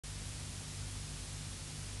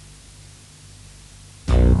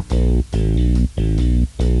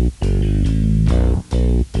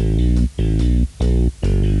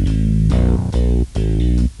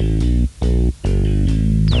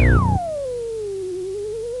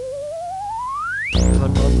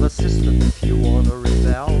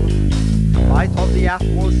light of the app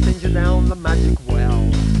will send you down the magic well.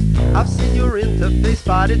 I've seen your interface,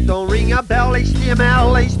 but it don't ring a bell.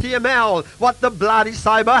 HTML, HTML, what the bloody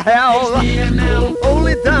cyber hell? HTML.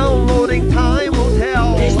 Only downloading time will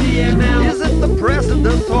tell. HTML. Is it the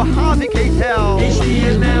president or Harvey Keitel?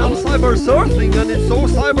 HTML. I'm cyber surfing and it's so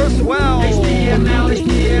cyber swell. HTML,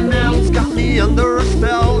 HTML. It's got me under a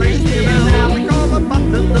spell. HTML. Click on the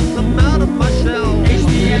button and I'm out of my shell.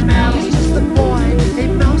 HTML. It's just a boy, a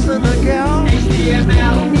mouse and a girl.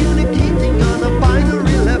 HTML. Communicating on a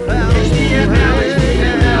binary level. HTML.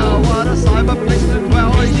 HTML. What a cyber place to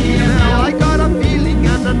dwell. HTML. I got a feeling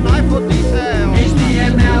and a knife for detail.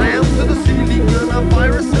 HTML. Down to the ceiling and a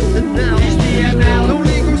virus sentinel. HTML. No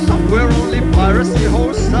legal software, only piracy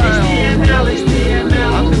wholesale. HTML,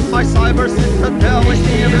 HTML. I'm in my cyber citadel.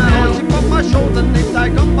 HTML. Chip on my shoulder, name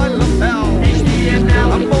tag on my lapel.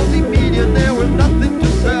 HTML. I'm multi-millionaire with nothing to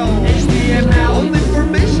sell. HTML. All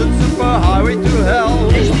information, superhighway to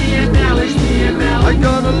hell. HTML, HTML. I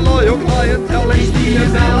got a loyal clientele.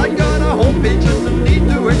 HTML. I got a homepage and the need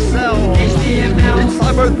to excel. HTML. It's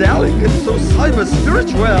cyberdelic and so cyber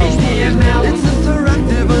spiritual. HTML. It's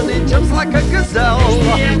interactive and it jumps like a gazelle.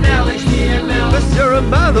 HTML, HTML. Monsieur and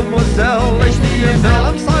mademoiselle. HTML.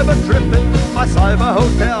 I'm cyber tripping in my cyber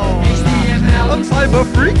hotel. HTML. I'm cyber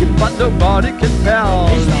freaking but nobody can tell.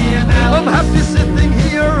 HTML. I'm happy sitting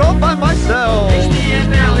here all by myself.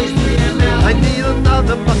 HTML, HTML. I need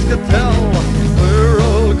another muscatel. We're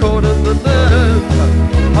all caught in the net,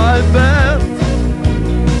 I bet.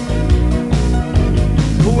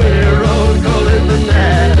 We're all caught in the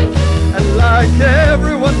net. And like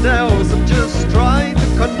everyone else, I'm just trying to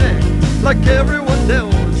connect. Like everyone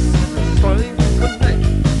else, just trying to connect.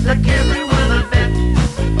 Like everyone I met.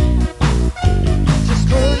 Just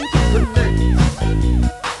trying to connect.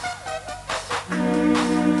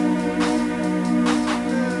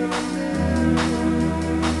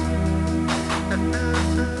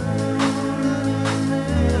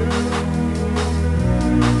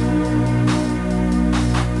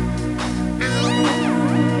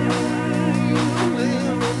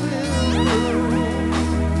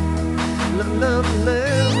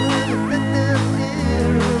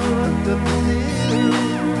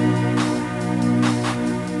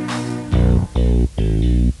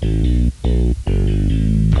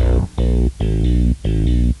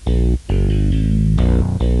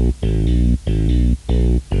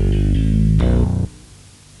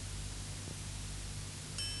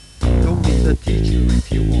 Don't need a teacher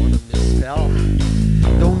if you wanna misspell.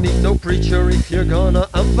 Don't need no preacher if you're gonna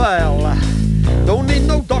unveil. Don't need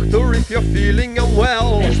no doctor if you're feeling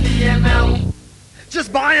unwell. HTML.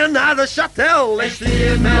 Just buy another shuttle.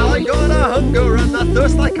 HTML. I got a hunger and a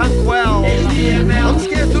thirst I can't quell. HTML. I'm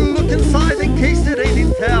scared to look inside in case it ain't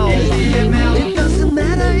Intel. HTML. It doesn't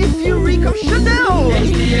matter if you reek of Chanel.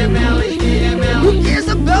 HTML, HTML. Who cares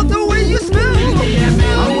about the way you smell?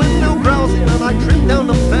 I went now browsing and I trimmed down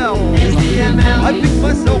the bell. HTML. I picked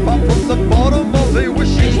myself up from the bottom of a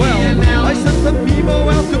wishing well. I sent a memo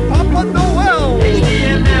out to Papa Noel.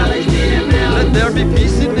 HTML, HTML. Let there be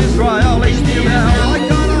peace in Israel. HTML. I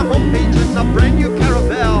got a homepage and a brand new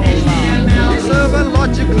caravel. HTML. It's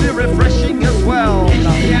logically refreshing as well.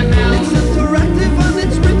 HTML. It's interactive and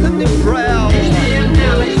it's written in braille.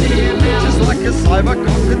 HTML, HTML. Just like a cyber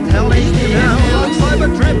cocktail. HTML. I'm cyber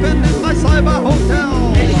tripping in my cyber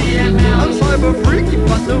hotel. HTML. I'm cyber freaky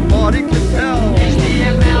but nobody can tell.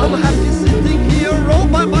 HTML. I'm happy sitting here all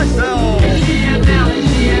by myself. HTML,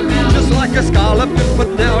 HTML. Just like a scarlet but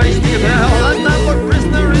now HTML. I'm now a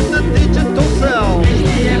prisoner in the digital cell.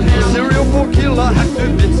 HTML. Serial killer hacked to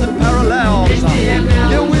bits and parallels. HTML.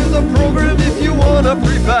 Get with the program if you wanna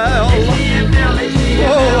prevail. HTML, HTML.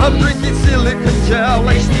 Oh, I'm drinking silicon gel.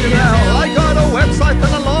 HTML. I got a website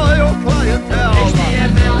and a loyal clientele.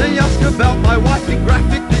 HTML. They ask about my wife in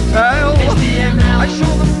graphic detail. HTML. I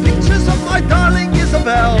show them pictures of my darling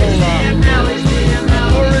Isabel. HTML, HTML.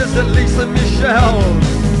 Or is it Lisa Michelle?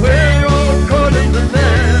 We're all caught in the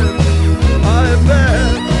net, I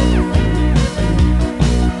bet.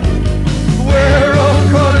 We're all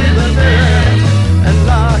caught in the net. And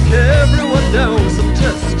like everyone else, I'm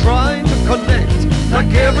just trying to connect.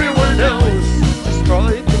 Like everyone else, just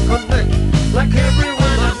trying to connect. Like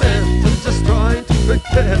everyone I met, I'm just trying to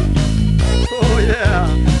forget. Oh yeah,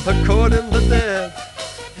 I'm caught in the net.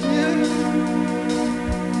 Yeah.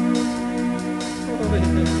 Oh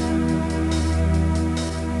yeah.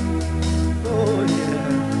 Oh yeah.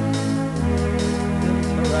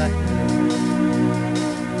 Interactive.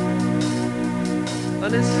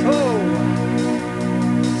 And it's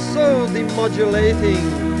so demodulating.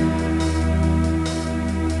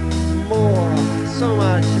 More so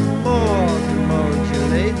much more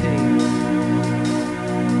modulating.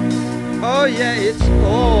 Oh yeah, it's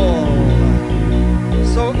all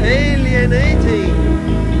so alienating.